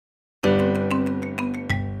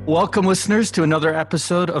Welcome, listeners, to another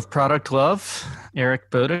episode of Product Love. Eric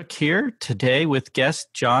Bodek here today with guest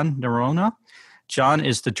Jon Noronha. Jon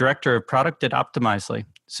is the Director of Product at Optimizely.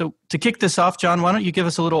 So to kick this off, Jon, why don't you give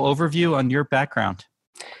us a little overview on your background?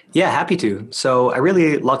 Yeah, happy to. So I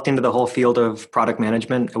really lucked into the whole field of product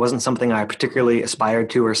management. It wasn't something I particularly aspired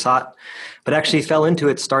to or sought, but actually fell into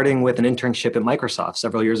it starting with an internship at Microsoft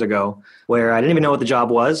several years ago, where I didn't even know what the job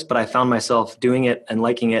was, but I found myself doing it and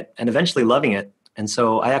liking it and eventually loving it. And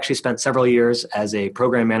so I actually spent several years as a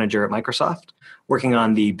program manager at Microsoft, working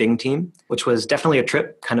on the Bing team, which was definitely a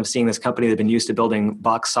trip, kind of seeing this company that had been used to building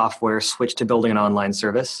box software switch to building an online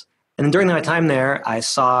service. And then during my time there, I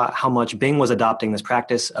saw how much Bing was adopting this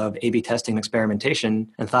practice of A/B testing and experimentation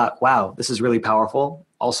and thought, wow, this is really powerful,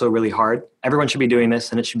 also really hard. Everyone should be doing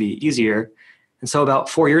this and it should be easier. And so about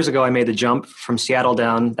 4 years ago, I made the jump from Seattle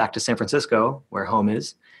down back to San Francisco, where home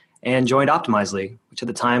is, and joined Optimizely, which at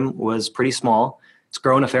the time was pretty small. It's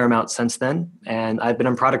grown a fair amount since then, and I've been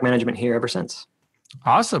in product management here ever since.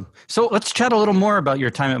 Awesome. So let's chat a little more about your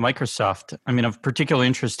time at Microsoft. I mean, of particular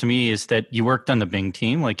interest to me is that you worked on the Bing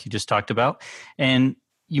team, like you just talked about, and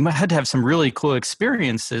you had to have some really cool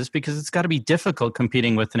experiences because it's got to be difficult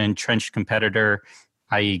competing with an entrenched competitor,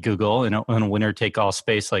 i.e. Google, in a winner-take-all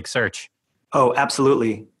space like search. Oh,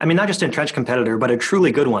 absolutely. I mean, not just an entrenched competitor, but a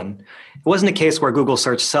truly good one. It wasn't a case where Google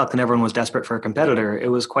search sucked and everyone was desperate for a competitor. It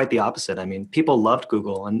was quite the opposite. I mean, people loved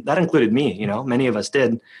Google, and that included me, many of us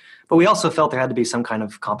did. But we also felt there had to be some kind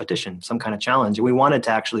of competition, some kind of challenge, and we wanted to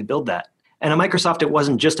actually build that. And at Microsoft, it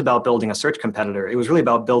wasn't just about building a search competitor. It was really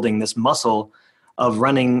about building this muscle of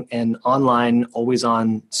running an online,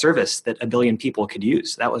 always-on service that a billion people could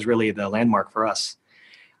use. That was really the landmark for us.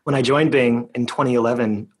 When I joined Bing in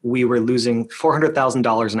 2011, we were losing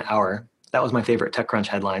 $400,000 an hour. That was my favorite TechCrunch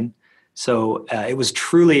headline. So it was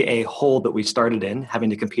truly a hole that we started in, having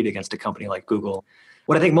to compete against a company like Google.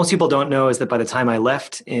 What I think most people don't know is that by the time I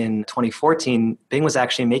left in 2014, Bing was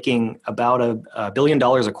actually making about $1 billion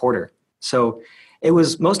a quarter. So it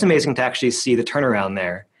was most amazing to actually see the turnaround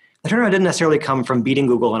there. The turnaround didn't necessarily come from beating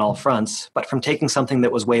Google on all fronts, but from taking something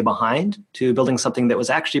that was way behind to building something that was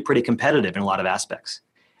actually pretty competitive in a lot of aspects.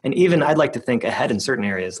 And even I'd like to think ahead in certain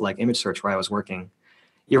areas like image search where I was working.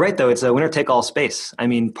 You're right, though, it's a winner-take-all space. I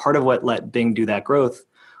mean, part of what let Bing do that growth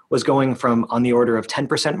was going from on the order of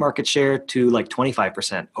 10% market share to like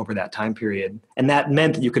 25% over that time period. And that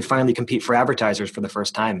meant that you could finally compete for advertisers for the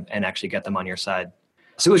first time and actually get them on your side.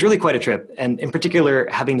 So it was really quite a trip. And in particular,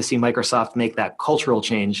 having to see Microsoft make that cultural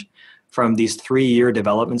change from these 3-year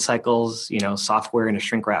development cycles, software in a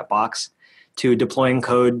shrink wrap box, to deploying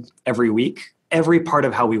code every week. Every part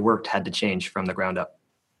of how we worked had to change from the ground up.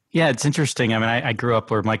 Yeah, it's interesting. I mean, I grew up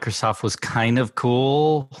where Microsoft was kind of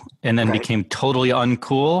cool and then became totally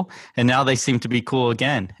uncool. And now they seem to be cool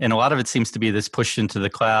again. And a lot of it seems to be this push into the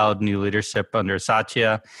cloud, new leadership under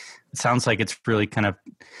Satya. It sounds like it's really kind of,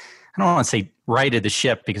 I don't want to say righted the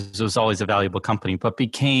ship because it was always a valuable company, but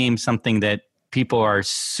became something that people are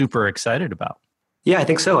super excited about. Yeah, I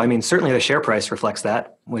think so. I mean, certainly the share price reflects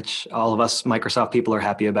that, which all of us Microsoft people are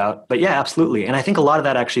happy about. But yeah, absolutely. And I think a lot of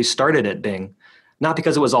that actually started at Bing, not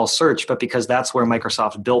because it was all search, but because that's where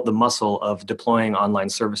Microsoft built the muscle of deploying online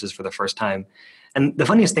services for the first time. And the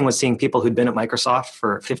funniest thing was seeing people who'd been at Microsoft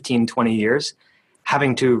for 15, 20 years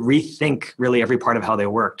having to rethink really every part of how they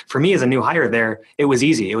worked. For me as a new hire there, it was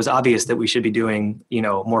easy. It was obvious that we should be doing,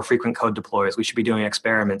 more frequent code deploys. We should be doing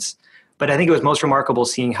experiments. But I think it was most remarkable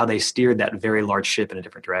seeing how they steered that very large ship in a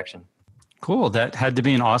different direction. Cool. That had to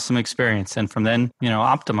be an awesome experience. And from then,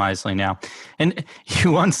 Optimizely now. And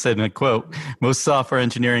you once said in a quote, most software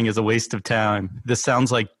engineering is a waste of time. This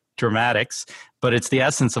sounds like dramatics, but it's the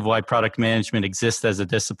essence of why product management exists as a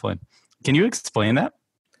discipline. Can you explain that?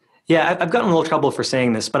 Yeah, I've gotten a little trouble for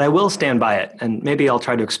saying this, but I will stand by it. And maybe I'll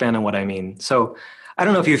try to expand on what I mean. So I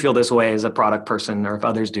don't know if you feel this way as a product person or if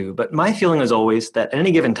others do, but my feeling is always that at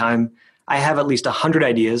any given time, I have at least 100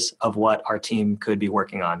 ideas of what our team could be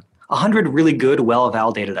working on. 100 really good,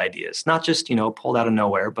 well-validated ideas, not just, pulled out of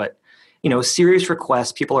nowhere, but, serious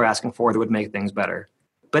requests people are asking for that would make things better.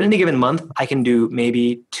 But any given month, I can do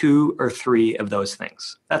maybe 2 or 3 of those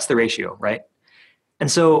things. That's the ratio, right? And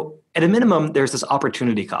so at a minimum, there's this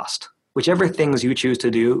opportunity cost. Whichever things you choose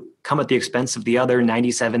to do come at the expense of the other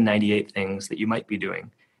 97, 98 things that you might be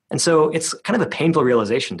doing. And so it's kind of a painful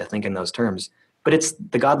realization to think in those terms, but it's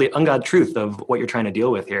the ungod truth of what you're trying to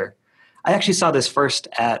deal with here. I actually saw this first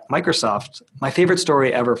at Microsoft. My favorite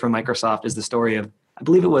story ever from Microsoft is the story of, I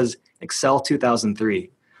believe it was Excel 2003,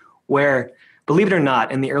 where, believe it or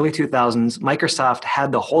not, in the early 2000s, Microsoft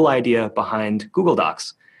had the whole idea behind Google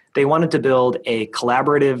Docs. They wanted to build a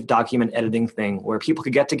collaborative document editing thing where people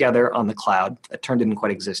could get together on the cloud. That term didn't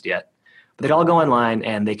quite exist yet. But they'd all go online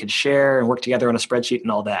and they could share and work together on a spreadsheet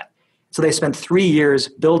and all that. So they spent 3 years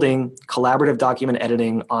building collaborative document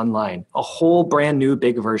editing online, a whole brand new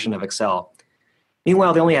big version of Excel.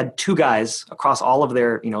 Meanwhile, they only had 2 guys across all of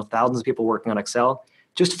their, thousands of people working on Excel,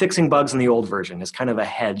 just fixing bugs in the old version as kind of a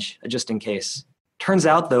hedge, just in case. Turns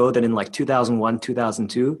out, though, that in like 2001,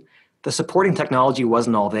 2002, the supporting technology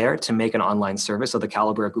wasn't all there to make an online service of the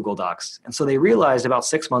caliber of Google Docs. And so they realized about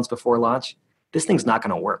 6 months before launch, this thing's not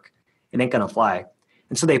going to work. It ain't going to fly.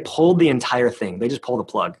 And so they pulled the entire thing. They just pulled the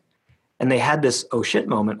plug. And they had this oh shit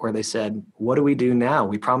moment where they said, what do we do now?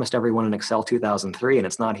 We promised everyone an Excel 2003 and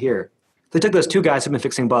it's not here. They took those 2 guys who've been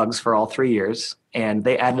fixing bugs for all 3 years and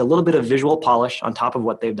they added a little bit of visual polish on top of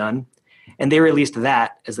what they've done. And they released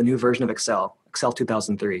that as the new version of Excel, Excel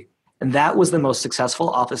 2003. And that was the most successful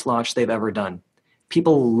Office launch they've ever done.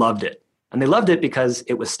 People loved it. And they loved it because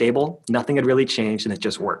it was stable, nothing had really changed, and it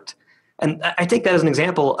just worked. And I take that as an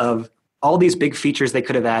example of all these big features they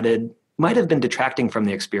could have added might have been detracting from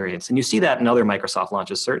the experience. And you see that in other Microsoft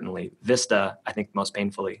launches, certainly. Vista, I think, most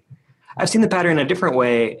painfully. I've seen the pattern in a different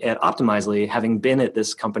way at Optimizely, having been at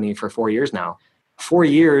this company for 4 years now. 4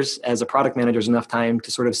 years as a product manager is enough time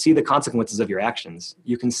to sort of see the consequences of your actions.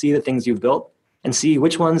 You can see the things you've built and see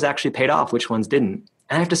which ones actually paid off, which ones didn't.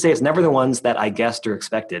 And I have to say, it's never the ones that I guessed or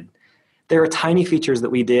expected. There are tiny features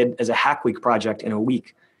that we did as a Hack Week project in a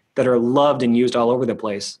week that are loved and used all over the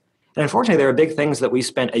place. And unfortunately, there are big things that we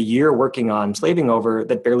spent a year working on, slaving over,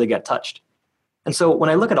 that barely get touched. And so when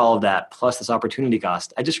I look at all of that, plus this opportunity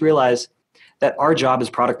cost, I just realize that our job as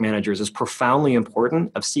product managers is profoundly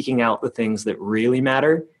important of seeking out the things that really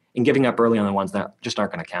matter and giving up early on the ones that just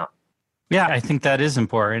aren't going to count. Yeah, I think that is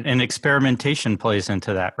important. And experimentation plays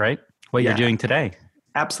into that, right? What you're doing today.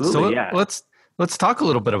 Absolutely, Let's talk a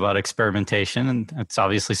little bit about experimentation. And it's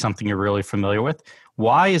obviously something you're really familiar with.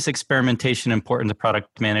 Why is experimentation important to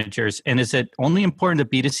product managers? And is it only important to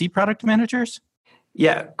B2C product managers?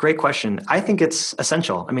 Yeah, great question. I think it's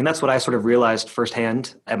essential. I mean, that's what I sort of realized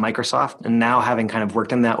firsthand at Microsoft. And now having kind of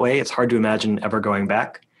worked in that way, it's hard to imagine ever going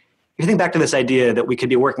back. If you think back to this idea that we could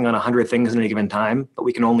be working on 100 things at any given time, but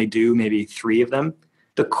we can only do maybe 3 of them,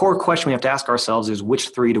 the core question we have to ask ourselves is, which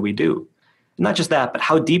 3 do we do? Not just that, but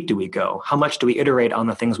how deep do we go? How much do we iterate on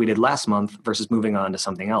the things we did last month versus moving on to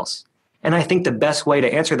something else? And I think the best way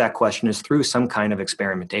to answer that question is through some kind of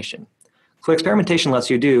experimentation. So what experimentation lets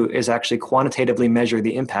you do is actually quantitatively measure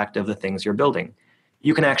the impact of the things you're building.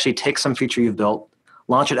 You can actually take some feature you've built,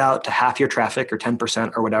 launch it out to half your traffic or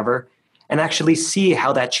 10% or whatever, and actually see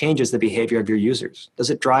how that changes the behavior of your users. Does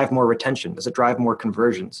it drive more retention? Does it drive more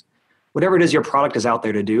conversions? Whatever it is your product is out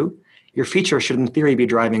there to do, your feature should in theory be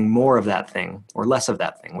driving more of that thing or less of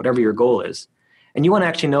that thing, whatever your goal is. And you want to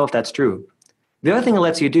actually know if that's true. The other thing it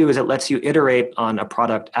lets you do is it lets you iterate on a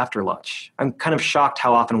product after launch. I'm kind of shocked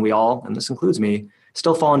how often we all, and this includes me,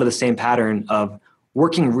 still fall into the same pattern of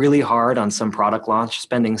working really hard on some product launch,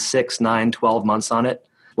 spending 6, 9, 12 months on it,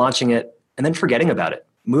 launching it, and then forgetting about it,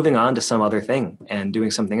 moving on to some other thing and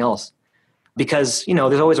doing something else. Because,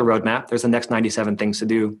 there's always a roadmap. There's the next 97 things to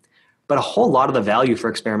do. But a whole lot of the value for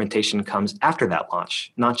experimentation comes after that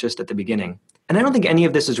launch, not just at the beginning. And I don't think any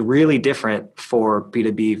of this is really different for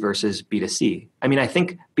B2B versus B2C. I mean, I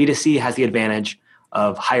think B2C has the advantage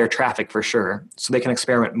of higher traffic for sure, so they can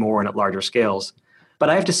experiment more and at larger scales. But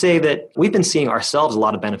I have to say that we've been seeing ourselves a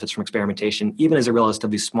lot of benefits from experimentation, even as a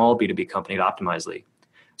relatively small B2B company at Optimizely.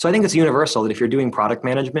 So I think it's universal that if you're doing product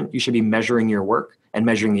management, you should be measuring your work and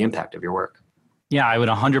measuring the impact of your work. Yeah, I would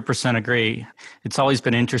 100% agree. It's always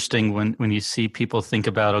been interesting when you see people think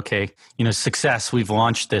about, okay, success, we've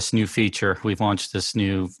launched this new feature, we've launched this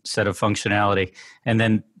new set of functionality, and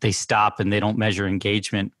then they stop and they don't measure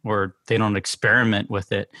engagement or they don't experiment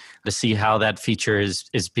with it to see how that feature is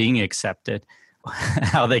being accepted,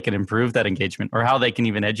 how they can improve that engagement or how they can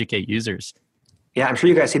even educate users. Yeah, I'm sure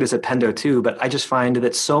you guys see this at Pendo too, but I just find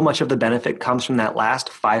that so much of the benefit comes from that last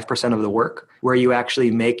 5% of the work where you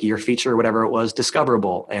actually make your feature, whatever it was,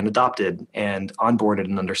 discoverable and adopted and onboarded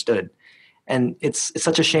and understood. And it's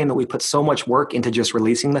such a shame that we put so much work into just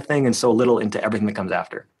releasing the thing and so little into everything that comes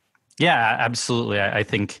after. Yeah, absolutely. I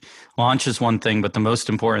think launch is one thing, but the most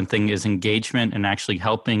important thing is engagement and actually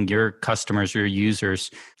helping your customers, your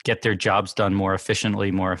users get their jobs done more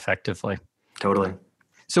efficiently, more effectively. Totally.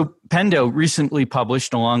 So Pendo recently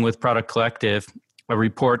published, along with Product Collective, a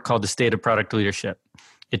report called The State of Product Leadership.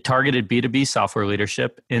 It targeted B2B software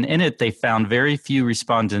leadership, and in it, they found very few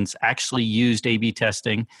respondents actually used A/B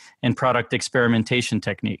testing and product experimentation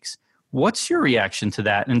techniques. What's your reaction to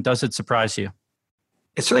that, and does it surprise you?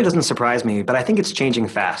 It certainly doesn't surprise me, but I think it's changing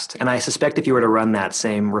fast. And I suspect if you were to run that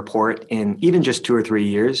same report in even just 2 or 3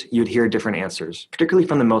 years, you'd hear different answers, particularly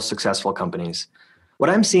from the most successful companies. What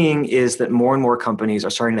I'm seeing is that more and more companies are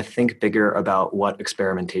starting to think bigger about what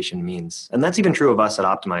experimentation means. And that's even true of us at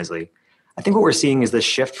Optimizely. I think what we're seeing is this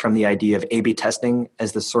shift from the idea of A B testing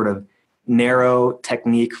as this sort of narrow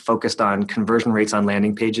technique focused on conversion rates on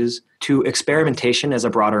landing pages to experimentation as a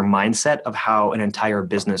broader mindset of how an entire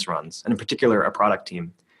business runs, and in particular, a product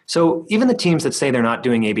team. So even the teams that say they're not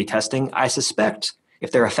doing A B testing, I suspect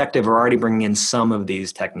if they're effective, are already bringing in some of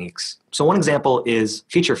these techniques. So one example is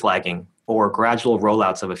feature flagging or gradual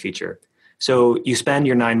rollouts of a feature. So you spend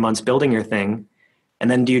your 9 months building your thing, and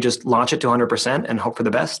then do you just launch it to 100% and hope for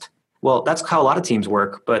the best? Well, that's how a lot of teams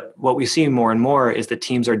work. But what we see more and more is that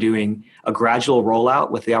teams are doing a gradual rollout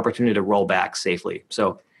with the opportunity to roll back safely.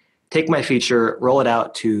 So take my feature, roll it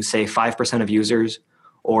out to, say, 5% of users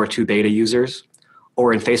or to beta users,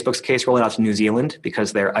 or in Facebook's case, roll it out to New Zealand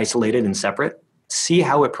because they're isolated and separate. See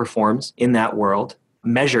how it performs in that world,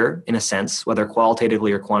 measure, in a sense, whether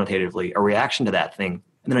qualitatively or quantitatively, a reaction to that thing,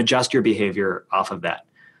 and then adjust your behavior off of that.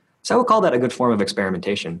 So I would call that a good form of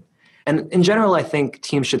experimentation. And in general, I think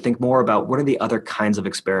teams should think more about what are the other kinds of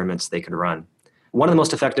experiments they could run. One of the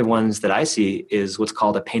most effective ones that I see is what's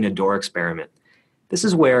called a painted door experiment. This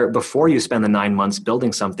is where before you spend the 9 months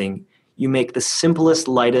building something, you make the simplest,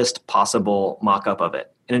 lightest possible mock-up of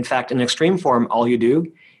it. And in fact, in extreme form, all you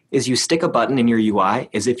do is you stick a button in your UI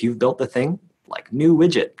as if you've built the thing, like new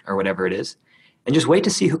widget or whatever it is, and just wait to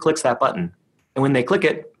see who clicks that button. And when they click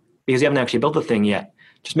it, because you haven't actually built the thing yet,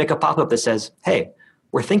 just make a pop-up that says, hey,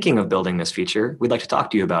 we're thinking of building this feature. We'd like to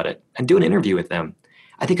talk to you about it, and do an interview with them.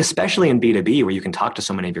 I think especially in B2B where you can talk to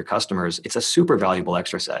so many of your customers, it's a super valuable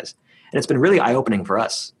exercise. And it's been really eye-opening for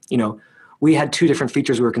us. We had 2 different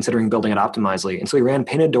features we were considering building at Optimizely, and so we ran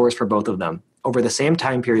painted doors for both of them over the same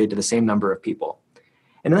time period to the same number of people.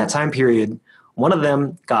 And in that time period, one of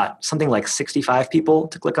them got something like 65 people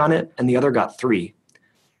to click on it, and the other got 3.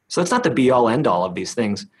 So it's not the be-all, end-all of these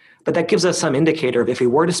things, but that gives us some indicator of if we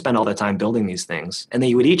were to spend all the time building these things, and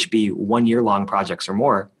they would each be 1-year-long projects or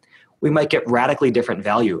more, we might get radically different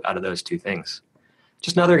value out of those 2 things.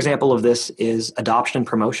 Just another example of this is adoption and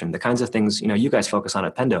promotion, the kinds of things you guys focus on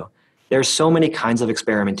at Pendo. There's so many kinds of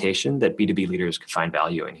experimentation that B2B leaders could find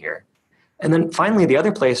value in here. And then finally, the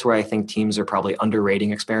other place where I think teams are probably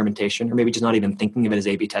underrating experimentation, or maybe just not even thinking of it as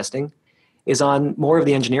A/B testing, is on more of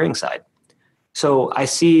the engineering side. So I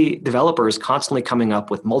see developers constantly coming up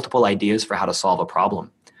with multiple ideas for how to solve a problem,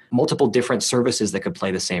 multiple different services that could play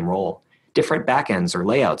the same role, different backends or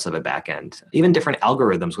layouts of a backend, even different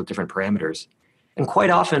algorithms with different parameters. And quite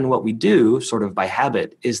often what we do, sort of by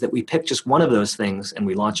habit, is that we pick just one of those things and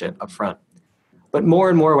we launch it up front. But more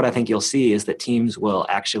and more what I think you'll see is that teams will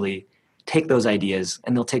actually take those ideas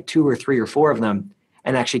and they'll take 2 or 3 or 4 of them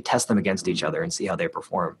and actually test them against each other and see how they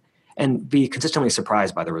perform and be consistently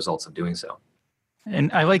surprised by the results of doing so.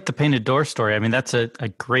 And I like the painted door story. I mean, that's a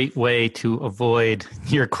great way to avoid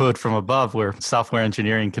your quote from above where software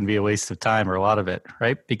engineering can be a waste of time, or a lot of it,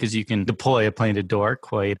 right? Because you can deploy a painted door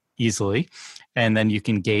quite easily, and then you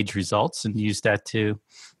can gauge results and use that to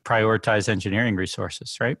prioritize engineering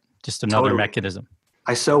resources, right? Just another mechanism.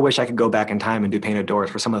 I so wish I could go back in time and do painted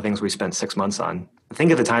doors for some of the things we spent 6 months on.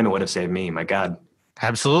 Think of the time it would have saved me, my God.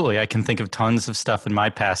 Absolutely. I can think of tons of stuff in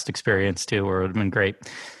my past experience too, where it would have been great.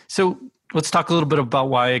 So let's talk a little bit about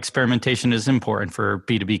why experimentation is important for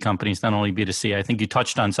B2B companies, not only B2C. I think you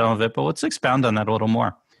touched on some of it, but let's expound on that a little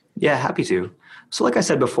more. Yeah, happy to. So like I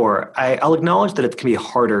said before, I'll acknowledge that it can be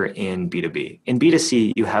harder in B2B. In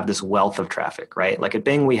B2C, you have this wealth of traffic, right? Like at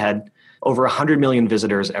Bing, we had over 100 million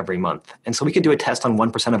visitors every month. And so we could do a test on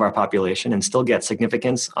 1% of our population and still get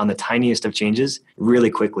significance on the tiniest of changes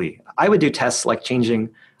really quickly. I would do tests like changing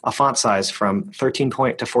a font size from 13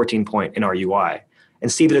 point to 14 point in our UI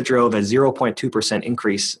and see that it drove a 0.2%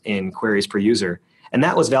 increase in queries per user. And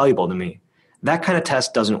that was valuable to me. That kind of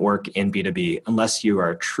test doesn't work in B2B unless you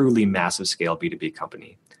are a truly massive scale B2B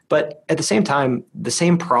company. But at the same time, the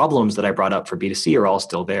same problems that I brought up for B2C are all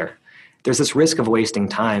still there. There's this risk of wasting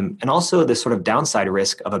time and also this sort of downside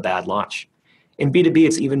risk of a bad launch. In B2B,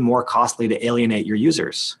 it's even more costly to alienate your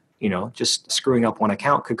users. Just screwing up one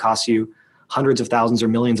account could cost you hundreds of thousands or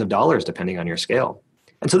millions of dollars depending on your scale.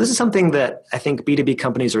 And so this is something that I think B2B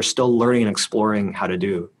companies are still learning and exploring how to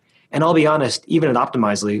do. And I'll be honest, even at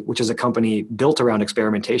Optimizely, which is a company built around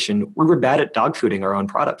experimentation, we were bad at dogfooding our own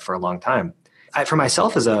product for a long time. For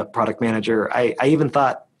myself as a product manager, I even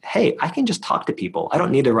thought, hey, I can just talk to people. I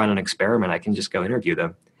don't need to run an experiment. I can just go interview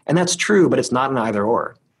them. And that's true, but it's not an either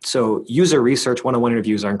or. So user research one-on-one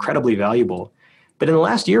interviews are incredibly valuable. But in the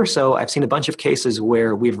last year or so, I've seen a bunch of cases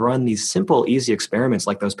where we've run these simple, easy experiments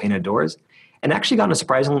like those painted doors and actually gotten a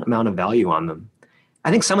surprising amount of value on them.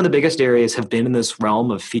 I think some of the biggest areas have been in this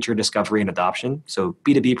realm of feature discovery and adoption. So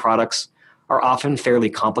B2B products are often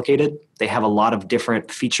fairly complicated. They have a lot of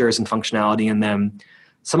different features and functionality in them.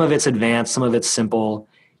 Some of it's advanced, some of it's simple.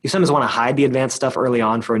 You sometimes want to hide the advanced stuff early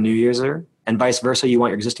on for a new user, and vice versa. You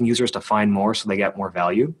want your existing users to find more so they get more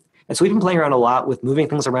value. And so we've been playing around a lot with moving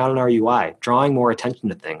things around in our UI, drawing more attention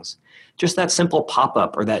to things. Just that simple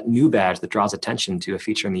pop-up or that new badge that draws attention to a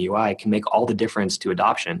feature in the UI can make all the difference to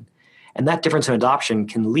adoption. And that difference in adoption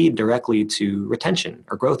can lead directly to retention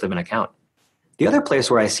or growth of an account. The other place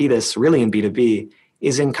where I see this really in B2B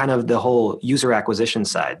is in kind of the whole user acquisition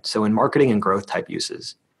side. So in marketing and growth type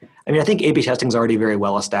uses. I mean, I think A/B testing is already very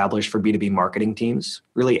well established for B2B marketing teams.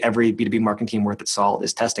 Really, every B2B marketing team worth its salt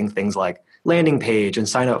is testing things like landing page and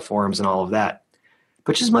sign up forms and all of that.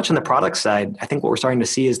 But just as much on the product side, I think what we're starting to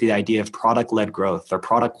see is the idea of product-led growth or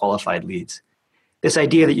product qualified leads. This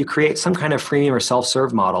idea that you create some kind of freemium or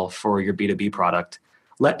self-serve model for your B2B product,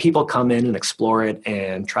 let people come in and explore it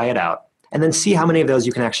and try it out, and then see how many of those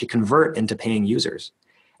you can actually convert into paying users.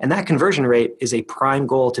 And that conversion rate is a prime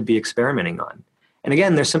goal to be experimenting on. And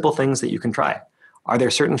again, there's simple things that you can try. Are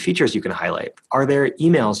there certain features you can highlight? Are there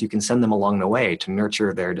emails you can send them along the way to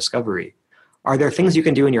nurture their discovery? Are there things you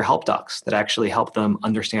can do in your help docs that actually help them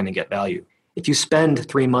understand and get value? If you spend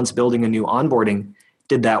 3 months building a new onboarding,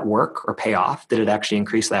 did that work or pay off? Did it actually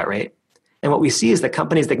increase that rate? And what we see is that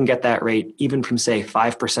companies that can get that rate, even from say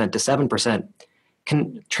 5% to 7%,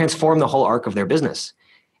 can transform the whole arc of their business.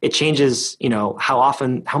 It changes,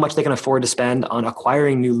 how much they can afford to spend on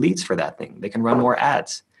acquiring new leads for that thing. They can run more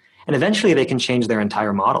ads. And eventually they can change their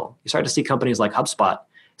entire model. You start to see companies like HubSpot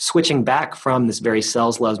switching back from this very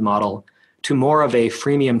sales-led model to more of a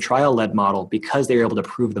freemium trial-led model because they're able to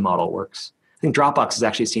prove the model works. I think Dropbox is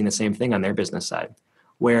actually seeing the same thing on their business side,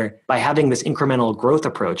 where by having this incremental growth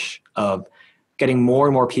approach of getting more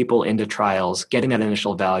and more people into trials, getting that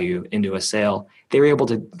initial value into a sale, they were able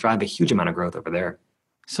to drive a huge amount of growth over there.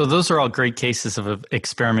 So those are all great cases of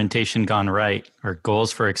experimentation gone right, or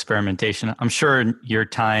goals for experimentation. I'm sure in your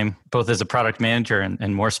time, both as a product manager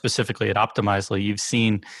and more specifically at Optimizely, you've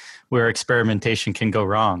seen where experimentation can go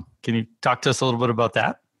wrong. Can you talk to us a little bit about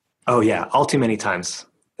that? Oh yeah, all too many times.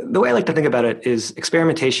 The way I like to think about it is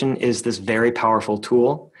experimentation is this very powerful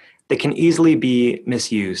tool that can easily be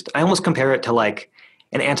misused. I almost compare it to like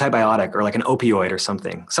an antibiotic or like an opioid or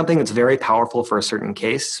something that's very powerful for a certain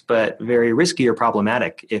case, but very risky or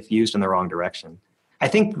problematic if used in the wrong direction. I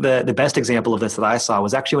think the best example of this that I saw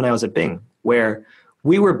was actually when I was at Bing, where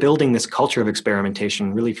we were building this culture of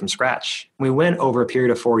experimentation really from scratch. We went over a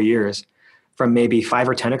period of 4 years from maybe 5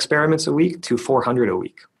 or 10 experiments a week to 400 a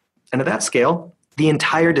week. And at that scale, the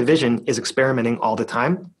entire division is experimenting all the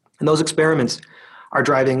time. And those experiments are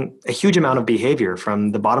driving a huge amount of behavior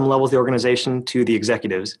from the bottom levels of the organization to the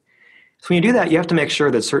executives. So when you do that, you have to make sure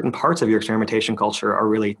that certain parts of your experimentation culture are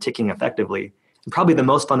really ticking effectively. And probably the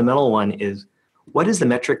most fundamental one is, what is the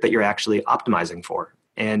metric that you're actually optimizing for?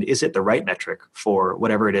 And is it the right metric for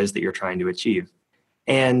whatever it is that you're trying to achieve?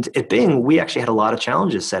 And at Bing, we actually had a lot of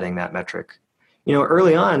challenges setting that metric.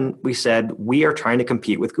 Early on, we said, we are trying to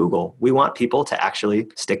compete with Google. We want people to actually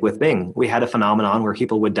stick with Bing. We had a phenomenon where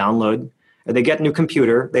people would download, or they get a new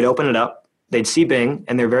computer, they'd open it up, they'd see Bing,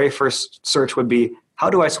 and their very first search would be, how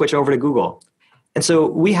do I switch over to Google? And so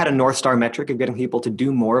we had a North Star metric of getting people to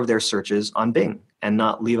do more of their searches on Bing and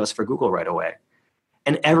not leave us for Google right away.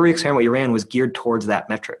 And every experiment we ran was geared towards that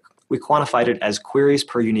metric. We quantified it as queries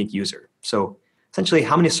per unique user. So essentially,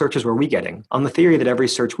 how many searches were we getting? On the theory that every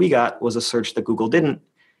search we got was a search that Google didn't,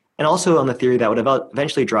 and also on the theory that would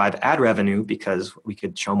eventually drive ad revenue because we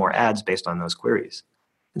could show more ads based on those queries.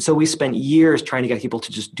 And so we spent years trying to get people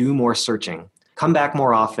to just do more searching, come back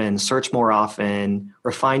more often, search more often,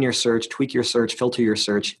 refine your search, tweak your search, filter your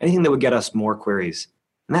search, anything that would get us more queries.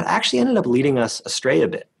 And that actually ended up leading us astray a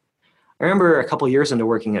bit. I remember a couple years into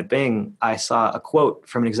working at Bing, I saw a quote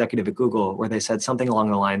from an executive at Google where they said something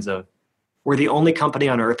along the lines of, we're the only company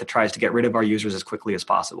on earth that tries to get rid of our users as quickly as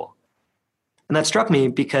possible. And that struck me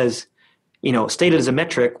because, stated as a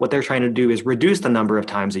metric, what they're trying to do is reduce the number of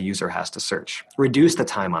times a user has to search, reduce the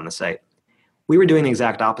time on the site. We were doing the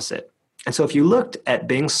exact opposite. And so if you looked at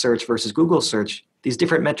Bing search versus Google search, these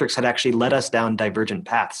different metrics had actually led us down divergent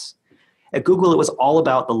paths. At Google, it was all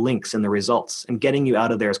about the links and the results and getting you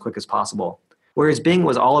out of there as quick as possible. Whereas Bing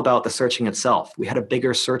was all about the searching itself. We had a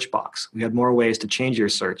bigger search box. We had more ways to change your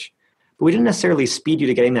search. But we didn't necessarily speed you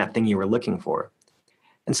to getting that thing you were looking for.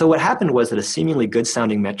 And so what happened was that a seemingly good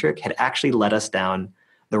sounding metric had actually led us down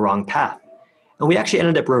the wrong path. And we actually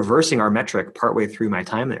ended up reversing our metric partway through my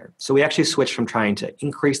time there. So we actually switched from trying to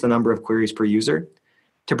increase the number of queries per user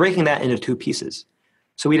to breaking that into two pieces.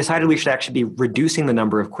 So we decided we should actually be reducing the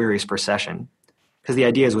number of queries per session, because the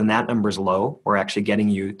idea is when that number is low, we're actually getting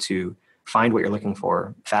you to find what you're looking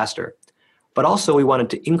for faster. But also we wanted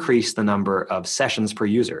to increase the number of sessions per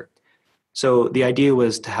user. So the idea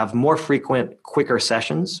was to have more frequent, quicker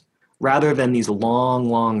sessions rather than these long,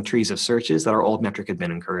 long trees of searches that our old metric had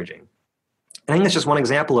been encouraging. I think that's just one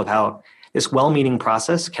example of how this well-meaning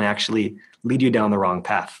process can actually lead you down the wrong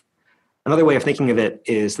path. Another way of thinking of it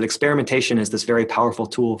is that experimentation is this very powerful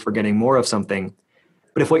tool for getting more of something.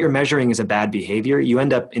 But if what you're measuring is a bad behavior, you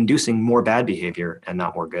end up inducing more bad behavior and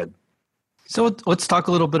not more good. So let's talk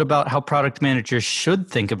a little bit about how product managers should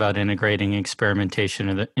think about integrating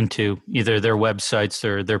experimentation into either their websites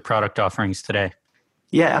or their product offerings today.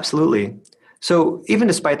 Yeah, absolutely. So even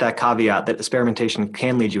despite that caveat that experimentation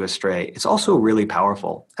can lead you astray, it's also really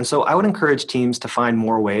powerful. And so I would encourage teams to find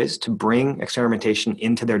more ways to bring experimentation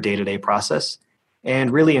into their day-to-day process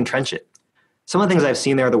and really entrench it. Some of the things I've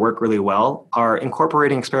seen there that work really well are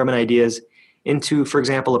incorporating experiment ideas into, for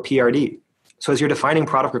example, a PRD. So as you're defining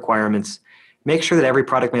product requirements, make sure that every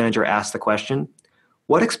product manager asks the question,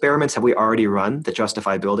 what experiments have we already run that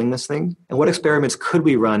justify building this thing? And what experiments could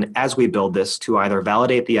we run as we build this to either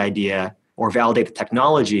validate the idea or validate the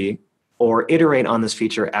technology or iterate on this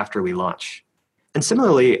feature after we launch? And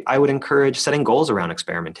similarly, I would encourage setting goals around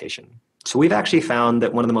experimentation. So we've actually found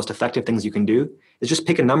that one of the most effective things you can do is just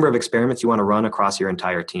pick a number of experiments you want to run across your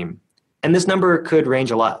entire team. And this number could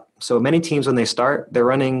range a lot. So many teams, when they start, they're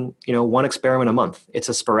running, one experiment a month. It's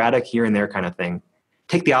a sporadic here and there kind of thing.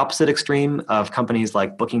 Take the opposite extreme of companies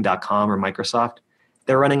like Booking.com or Microsoft.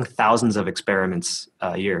 They're running thousands of experiments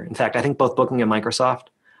a year. In fact, I think both Booking and Microsoft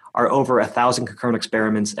are over 1,000 concurrent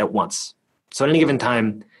experiments at once. So at any given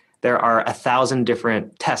time, there are 1,000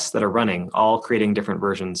 different tests that are running, all creating different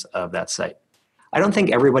versions of that site. I don't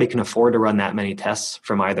think everybody can afford to run that many tests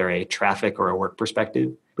from either a traffic or a work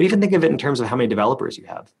perspective, but even think of it in terms of how many developers you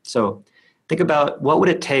have. So think about what would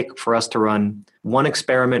it take for us to run one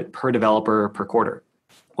experiment per developer per quarter?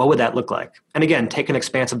 What would that look like? And again, take an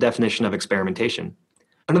expansive definition of experimentation.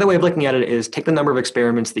 Another way of looking at it is take the number of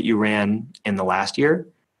experiments that you ran in the last year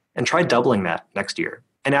and try doubling that next year.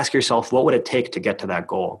 And ask yourself, what would it take to get to that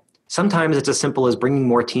goal? Sometimes it's as simple as bringing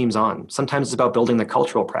more teams on. Sometimes it's about building the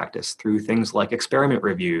cultural practice through things like experiment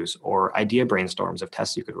reviews or idea brainstorms of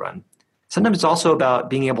tests you could run. Sometimes it's also about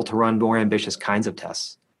being able to run more ambitious kinds of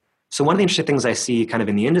tests. So one of the interesting things I see kind of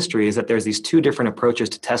in the industry is that there's these two different approaches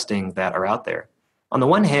to testing that are out there. On the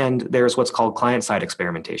one hand, there's what's called client-side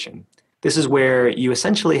experimentation. This is where you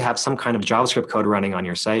essentially have some kind of JavaScript code running on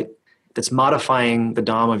your site that's modifying the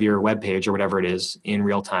DOM of your web page or whatever it is in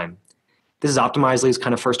real time. This is Optimizely's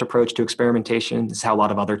kind of first approach to experimentation. This is how a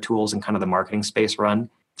lot of other tools in kind of the marketing space run.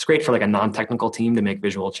 It's great for like a non-technical team to make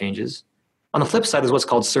visual changes. On the flip side is what's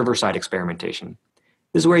called server-side experimentation.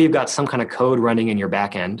 This is where you've got some kind of code running in your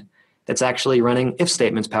backend that's actually running if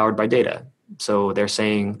statements powered by data. So they're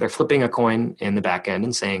flipping a coin in the backend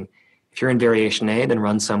and saying, if you're in variation A, then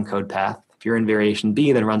run some code path. If you're in variation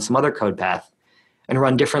B, then run some other code path and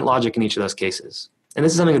run different logic in each of those cases. And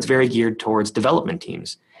this is something that's very geared towards development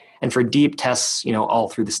teams. And for deep tests, all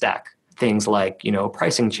through the stack, things like,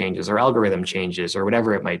 pricing changes or algorithm changes or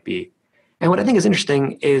whatever it might be. And what I think is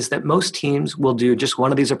interesting is that most teams will do just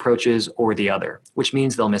one of these approaches or the other, which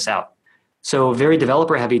means they'll miss out. So very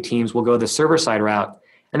developer-heavy teams will go the server-side route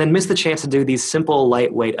and then miss the chance to do these simple,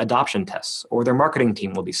 lightweight adoption tests, or their marketing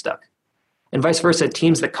team will be stuck. And vice versa,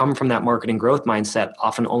 teams that come from that marketing growth mindset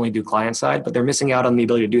often only do client-side, but they're missing out on the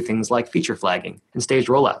ability to do things like feature flagging and staged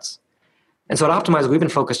rollouts. And so at Optimize, we've been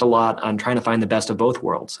focused a lot on trying to find the best of both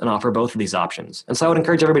worlds and offer both of these options. And so I would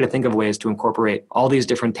encourage everybody to think of ways to incorporate all these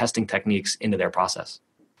different testing techniques into their process.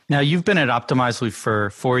 Now, you've been at Optimizely for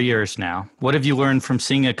 4 years now. What have you learned from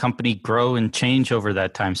seeing a company grow and change over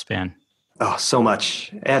that time span? Oh, so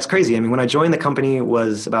much. It's crazy. I mean, when I joined, the company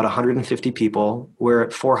was about 150 people. We're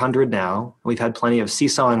at 400 now. We've had plenty of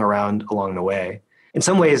seesawing around along the way. In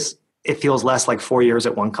some ways, it feels less like 4 years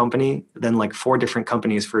at one company than like 4 different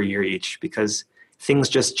companies for a year each, because things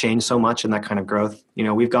just change so much in that kind of growth.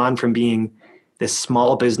 We've gone from being this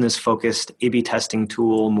small business focused A/B testing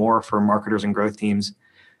tool more for marketers and growth teams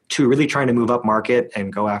to really trying to move up market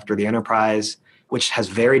and go after the enterprise, which has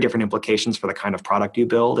very different implications for the kind of product you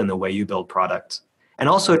build and the way you build products. And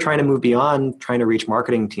also trying to move beyond trying to reach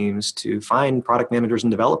marketing teams to find product managers and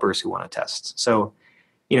developers who want to test. So,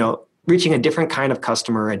 reaching a different kind of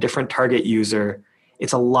customer, a different target user,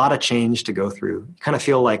 it's a lot of change to go through. You kind of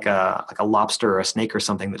feel like a lobster or a snake or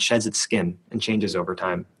something that sheds its skin and changes over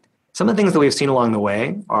time. Some of the things that we've seen along the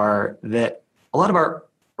way are that a lot of our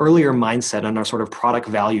earlier mindset and our sort of product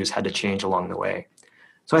values had to change along the way.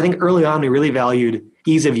 So I think early on, we really valued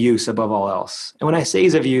ease of use above all else. And when I say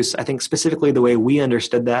ease of use, I think specifically the way we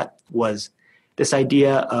understood that was this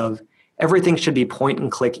idea of everything should be point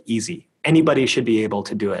and click easy. Anybody should be able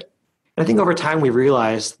to do it. And I think over time, we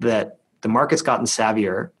realized that the market's gotten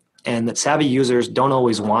savvier and that savvy users don't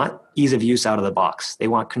always want ease of use out of the box. They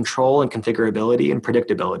want control and configurability and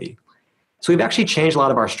predictability. So we've actually changed a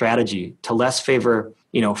lot of our strategy to less favor,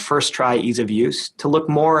 first try ease of use, to look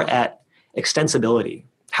more at extensibility.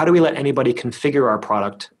 How do we let anybody configure our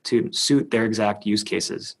product to suit their exact use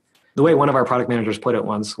cases? The way one of our product managers put it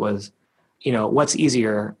once was, what's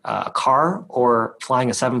easier, a car or flying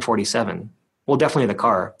a 747? Well, definitely the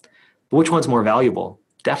car. But which one's more valuable?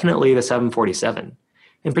 Definitely the 747.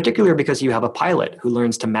 In particular, because you have a pilot who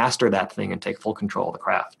learns to master that thing and take full control of the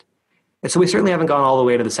craft. And so we certainly haven't gone all the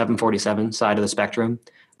way to the 747 side of the spectrum.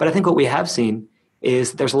 But I think what we have seen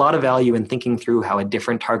is there's a lot of value in thinking through how a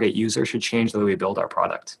different target user should change the way we build our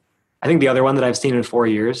product. I think the other one that I've seen in 4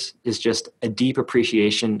 years is just a deep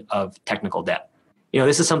appreciation of technical debt.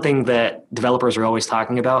 This is something that developers are always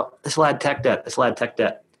talking about. This will add tech debt, this will add tech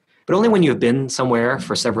debt. But only when you've been somewhere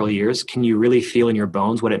for several years can you really feel in your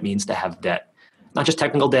bones what it means to have debt. Not just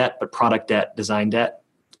technical debt, but product debt, design debt.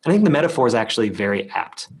 And I think the metaphor is actually very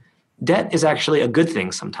apt. Debt is actually a good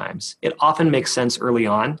thing sometimes. It often makes sense early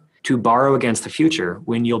on to borrow against the future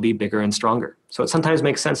when you'll be bigger and stronger. So it sometimes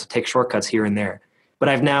makes sense to take shortcuts here and there. But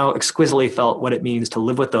I've now exquisitely felt what it means to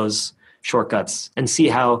live with those shortcuts and see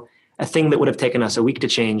how a thing that would have taken us a week to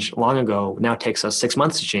change long ago now takes us 6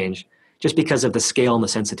 months to change just because of the scale and the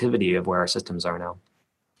sensitivity of where our systems are now.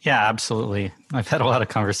 Yeah, absolutely. I've had a lot of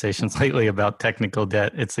conversations lately about technical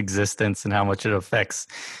debt, its existence, and how much it affects,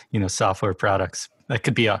 software products. That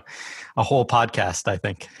could be a whole podcast, I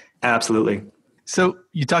think. Absolutely. So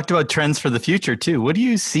you talked about trends for the future too. What do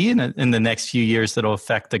you see in the next few years that will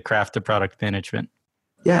affect the craft of product management?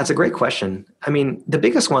 Yeah, it's a great question. I mean, the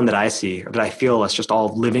biggest one that I see, or that I feel us just all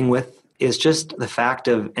living with, is just the fact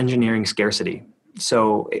of engineering scarcity.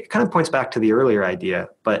 So it kind of points back to the earlier idea,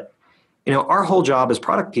 but our whole job as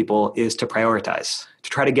product people is to prioritize, to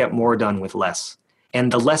try to get more done with less.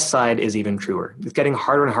 And the less side is even truer. It's getting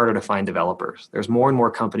harder and harder to find developers. There's more and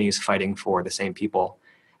more companies fighting for the same people.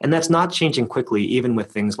 And that's not changing quickly, even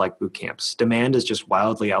with things like boot camps. Demand is just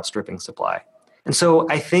wildly outstripping supply. And so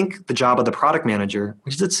I think the job of the product manager,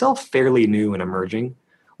 which is itself fairly new and emerging,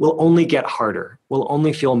 will only get harder. We'll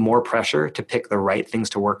only feel more pressure to pick the right things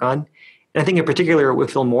to work on. And I think in particular, we'll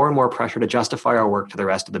feel more and more pressure to justify our work to the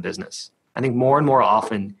rest of the business. I think more and more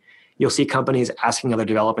often, you'll see companies asking other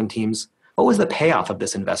development teams, what was the payoff of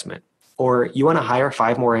this investment? Or you want to hire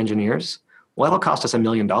 5 more engineers? Well, that'll cost us $1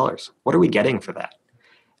 million. What are we getting for that?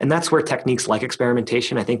 And that's where techniques like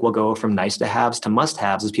experimentation, I think, will go from nice to haves to must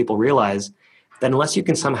haves as people realize that unless you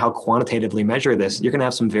can somehow quantitatively measure this, you're going to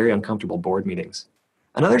have some very uncomfortable board meetings.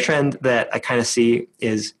 Another trend that I kind of see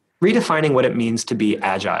is redefining what it means to be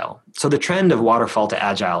agile. So the trend of waterfall to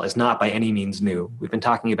agile is not by any means new. We've been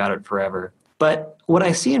talking about it forever. But what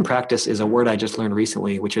I see in practice is a word I just learned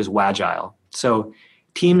recently, which is wagile. So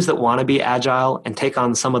teams that want to be agile and take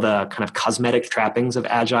on some of the kind of cosmetic trappings of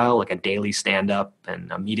agile, like a daily stand-up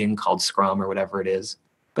and a meeting called Scrum or whatever it is,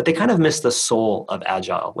 but they kind of miss the soul of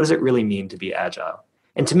agile. What does it really mean to be agile?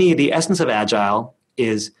 And to me, the essence of agile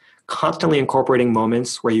is constantly incorporating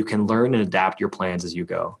moments where you can learn and adapt your plans as you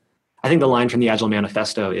go. I think the line from the Agile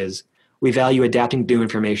Manifesto is, we value adapting new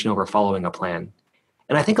information over following a plan.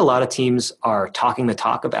 And I think a lot of teams are talking the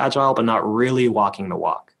talk of Agile, but not really walking the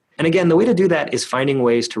walk. And again, the way to do that is finding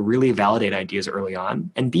ways to really validate ideas early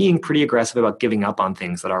on and being pretty aggressive about giving up on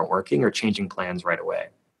things that aren't working or changing plans right away.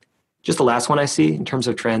 Just the last one I see in terms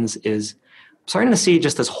of trends is starting to see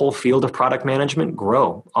just this whole field of product management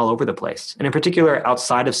grow all over the place. And in particular,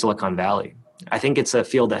 outside of Silicon Valley. I think it's a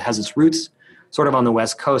field that has its roots sort of on the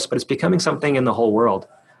West Coast, but it's becoming something in the whole world.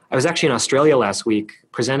 I was actually in Australia last week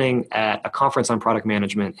presenting at a conference on product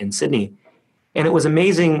management in Sydney. And it was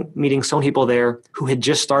amazing meeting so many people there who had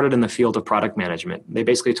just started in the field of product management. They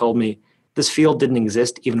basically told me, this field didn't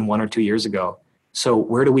exist even 1 or 2 years ago. So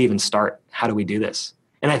where do we even start? How do we do this?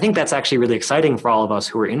 And I think that's actually really exciting for all of us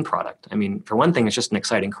who are in product. I mean, for one thing, it's just an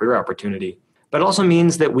exciting career opportunity. But it also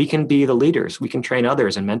means that we can be the leaders. We can train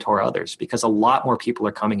others and mentor others because a lot more people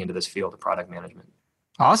are coming into this field of product management.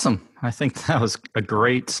 Awesome. I think that was a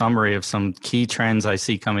great summary of some key trends I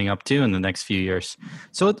see coming up too in the next few years.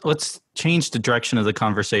 So let's change the direction of the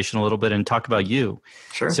conversation a little bit and talk about you.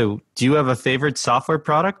 Sure. So do you have a favorite software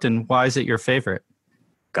product and why is it your favorite?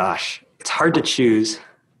 Gosh, it's hard to choose,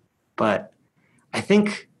 but I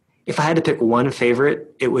think If I had to pick one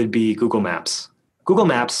favorite, it would be Google Maps. Google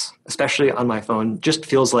Maps, especially on my phone, just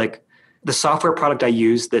feels like the software product I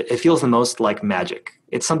use, that it feels the most like magic.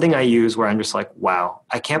 It's something I use where I'm just like, wow,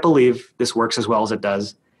 I can't believe this works as well as it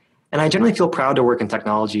does. And I generally feel proud to work in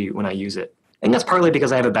technology when I use it. I think that's partly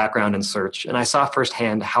because I have a background in search and I saw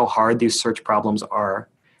firsthand how hard these search problems are.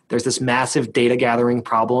 There's this massive data gathering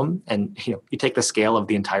problem, and you take the scale of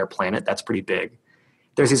the entire planet, that's pretty big.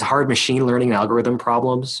 There's these hard machine learning algorithm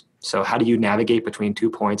problems. So how do you navigate between 2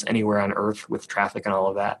 points anywhere on Earth with traffic and all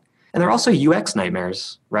of that? And there are also UX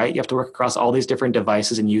nightmares, right? You have to work across all these different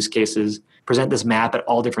devices and use cases, present this map at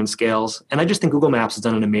all different scales. And I just think Google Maps has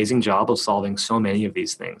done an amazing job of solving so many of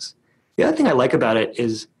these things. The other thing I like about it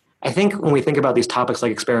is I think when we think about these topics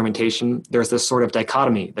like experimentation, there's this sort of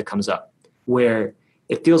dichotomy that comes up where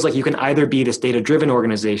it feels like you can either be this data-driven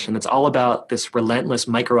organization that's all about this relentless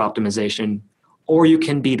micro-optimization, or you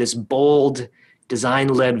can be this bold,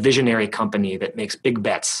 design-led visionary company that makes big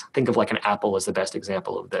bets. Think of like an Apple as the best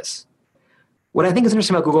example of this. What I think is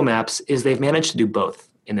interesting about Google Maps is they've managed to do both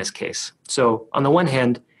in this case. So on the one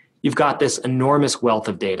hand, you've got this enormous wealth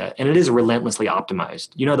of data, and it is relentlessly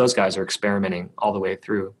optimized. Those guys are experimenting all the way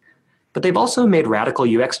through. But they've also made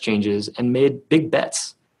radical UX changes and made big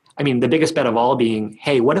bets. I mean, the biggest bet of all being,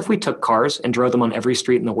 hey, what if we took cars and drove them on every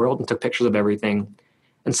street in the world and took pictures of everything?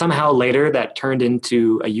 And somehow later that turned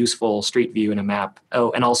into a useful street view and a map.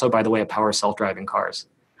 Oh, and also, by the way, a power self-driving cars.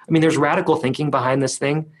 I mean, there's radical thinking behind this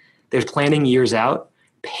thing. There's planning years out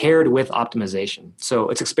paired with optimization. So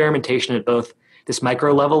it's experimentation at both this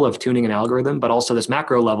micro level of tuning an algorithm, but also this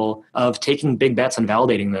macro level of taking big bets and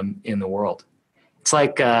validating them in the world. It's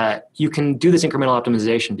like you can do this incremental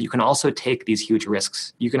optimization, but you can also take these huge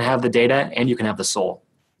risks. You can have the data and you can have the soul.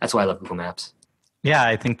 That's why I love Google Maps. Yeah,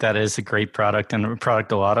 I think that is a great product and a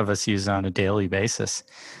product a lot of us use on a daily basis.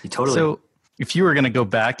 Totally. So if you were going to go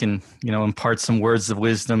back and, impart some words of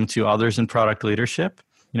wisdom to others in product leadership,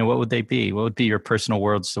 what would they be? What would be your personal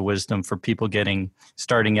words of wisdom for people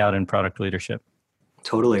starting out in product leadership?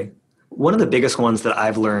 Totally. One of the biggest ones that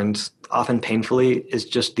I've learned, often painfully, is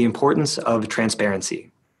just the importance of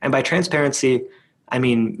transparency. And by transparency, I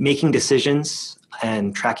mean making decisions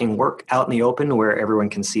and tracking work out in the open where everyone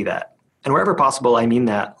can see that. And wherever possible, I mean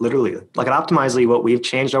that literally. Like at Optimizely, what we've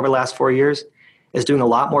changed over the last 4 years is doing a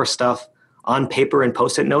lot more stuff on paper and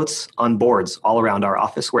Post-it notes on boards all around our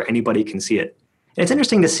office where anybody can see it. And it's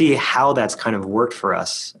interesting to see how that's kind of worked for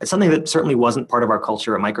us. It's something that certainly wasn't part of our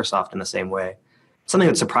culture at Microsoft in the same way. Something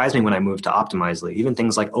that surprised me when I moved to Optimizely. Even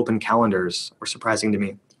things like open calendars were surprising to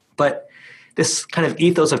me. But this kind of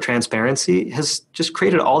ethos of transparency has just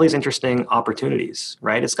created all these interesting opportunities,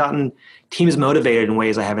 right? It's gotten teams motivated in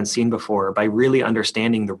ways I haven't seen before by really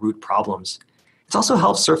understanding the root problems. It's also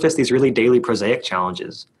helped surface these really daily prosaic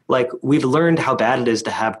challenges. Like we've learned how bad it is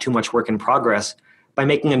to have too much work in progress by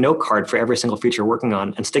making a note card for every single feature we're working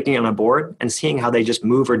on and sticking it on a board and seeing how they just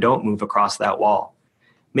move or don't move across that wall.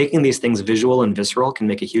 Making these things visual and visceral can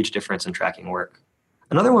make a huge difference in tracking work.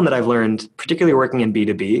 Another one that I've learned, particularly working in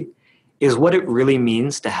B2B, is what it really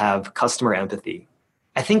means to have customer empathy.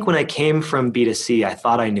 I think when I came from B2C, I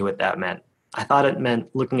thought I knew what that meant. I thought it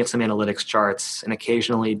meant looking at some analytics charts and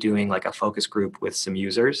occasionally doing like a focus group with some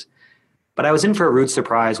users. But I was in for a rude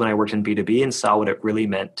surprise when I worked in B2B and saw what it really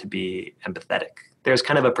meant to be empathetic. There's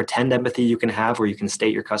kind of a pretend empathy you can have where you can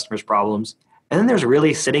state your customers' problems. And then there's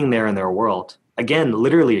really sitting there in their world. Again,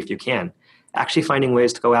 literally, if you can, actually finding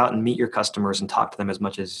ways to go out and meet your customers and talk to them as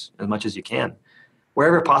much as you can.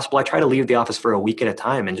 Wherever possible, I try to leave the office for a week at a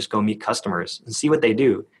time and just go meet customers and see what they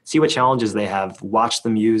do, see what challenges they have, watch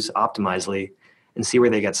them use Optimizely, and see where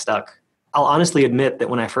they get stuck. I'll honestly admit that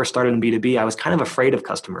when I first started in B2B, I was kind of afraid of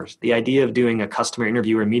customers. The idea of doing a customer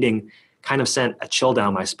interview or meeting kind of sent a chill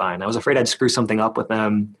down my spine. I was afraid I'd screw something up with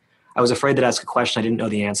them. I was afraid to ask a question I didn't know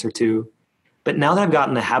the answer to. But now that I've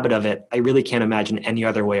gotten the habit of it, I really can't imagine any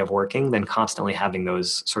other way of working than constantly having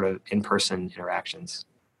those sort of in-person interactions.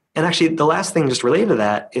 And actually, the last thing just related to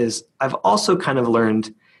that is I've also kind of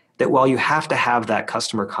learned that while you have to have that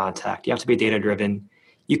customer contact, you have to be data-driven,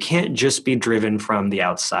 you can't just be driven from the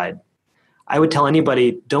outside. I would tell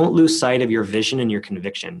anybody, don't lose sight of your vision and your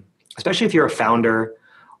conviction, especially if you're a founder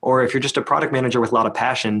or if you're just a product manager with a lot of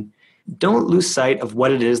passion. Don't lose sight of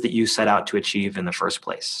what it is that you set out to achieve in the first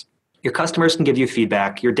place. Your customers can give you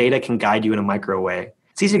feedback. Your data can guide you in a micro way.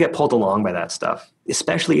 It's easy to get pulled along by that stuff,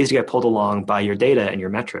 especially easy to get pulled along by your data and your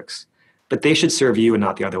metrics. But they should serve you and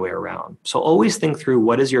not the other way around. So always think through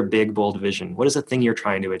what is your big, bold vision? What is the thing you're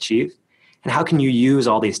trying to achieve? And how can you use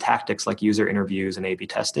all these tactics like user interviews and A/B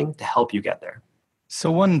testing to help you get there?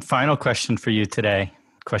 So one final question for you today,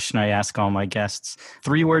 question I ask all my guests.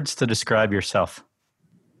 3 words to describe yourself.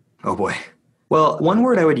 Oh boy. Well, one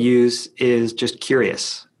word I would use is just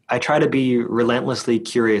curious. I try to be relentlessly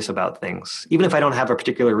curious about things, even if I don't have a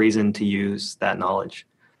particular reason to use that knowledge.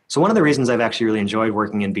 So, one of the reasons I've actually really enjoyed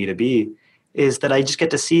working in B2B is that I just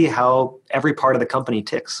get to see how every part of the company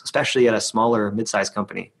ticks, especially at a smaller, mid sized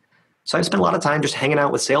company. So, I've spent a lot of time just hanging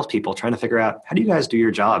out with salespeople, trying to figure out how do you guys do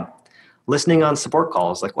your job? Listening on support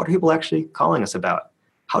calls, like what are people actually calling us about?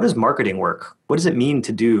 How does marketing work? What does it mean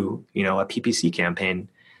to do, a PPC campaign?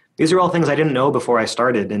 These are all things I didn't know before I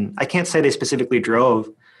started, and I can't say they specifically drove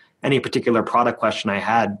any particular product question I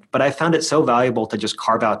had, but I found it so valuable to just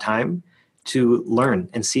carve out time to learn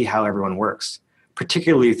and see how everyone works,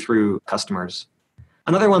 particularly through customers.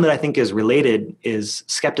 Another one that I think is related is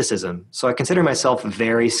skepticism. So I consider myself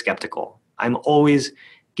very skeptical. I'm always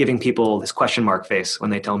giving people this question mark face when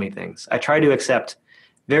they tell me things. I try to accept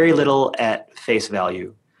very little at face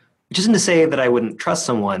value, which isn't to say that I wouldn't trust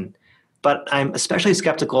someone, but I'm especially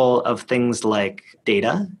skeptical of things like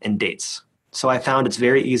data and dates. So I found it's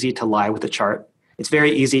very easy to lie with a chart. It's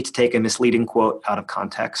very easy to take a misleading quote out of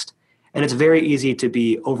context. And it's very easy to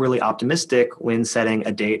be overly optimistic when setting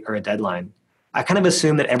a date or a deadline. I kind of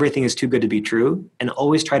assume that everything is too good to be true and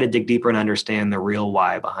always try to dig deeper and understand the real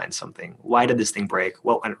why behind something. Why did this thing break?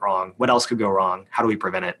 What went wrong? What else could go wrong? How do we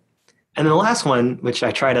prevent it? And then the last one, which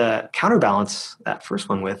I try to counterbalance that first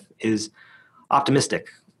one with, is optimistic.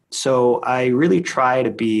 So I really try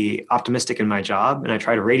to be optimistic in my job, and I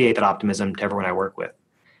try to radiate that optimism to everyone I work with.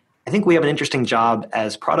 I think we have an interesting job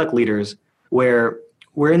as product leaders where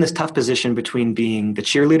we're in this tough position between being the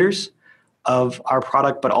cheerleaders of our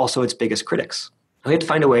product, but also its biggest critics. We have to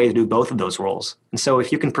find a way to do both of those roles. And so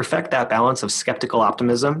if you can perfect that balance of skeptical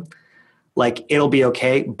optimism, like it'll be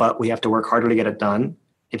okay, but we have to work harder to get it done.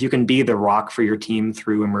 If you can be the rock for your team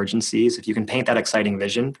through emergencies, if you can paint that exciting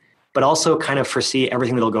vision, but also kind of foresee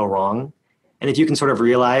everything that'll go wrong. And if you can sort of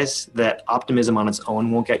realize that optimism on its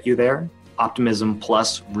own won't get you there, optimism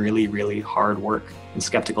plus really, really hard work and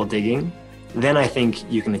skeptical digging, then I think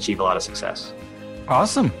you can achieve a lot of success.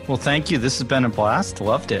 Awesome. Well, thank you. This has been a blast.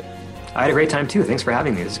 Loved it. I had a great time too. Thanks for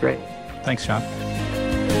having me. This is great. Thanks, Jon.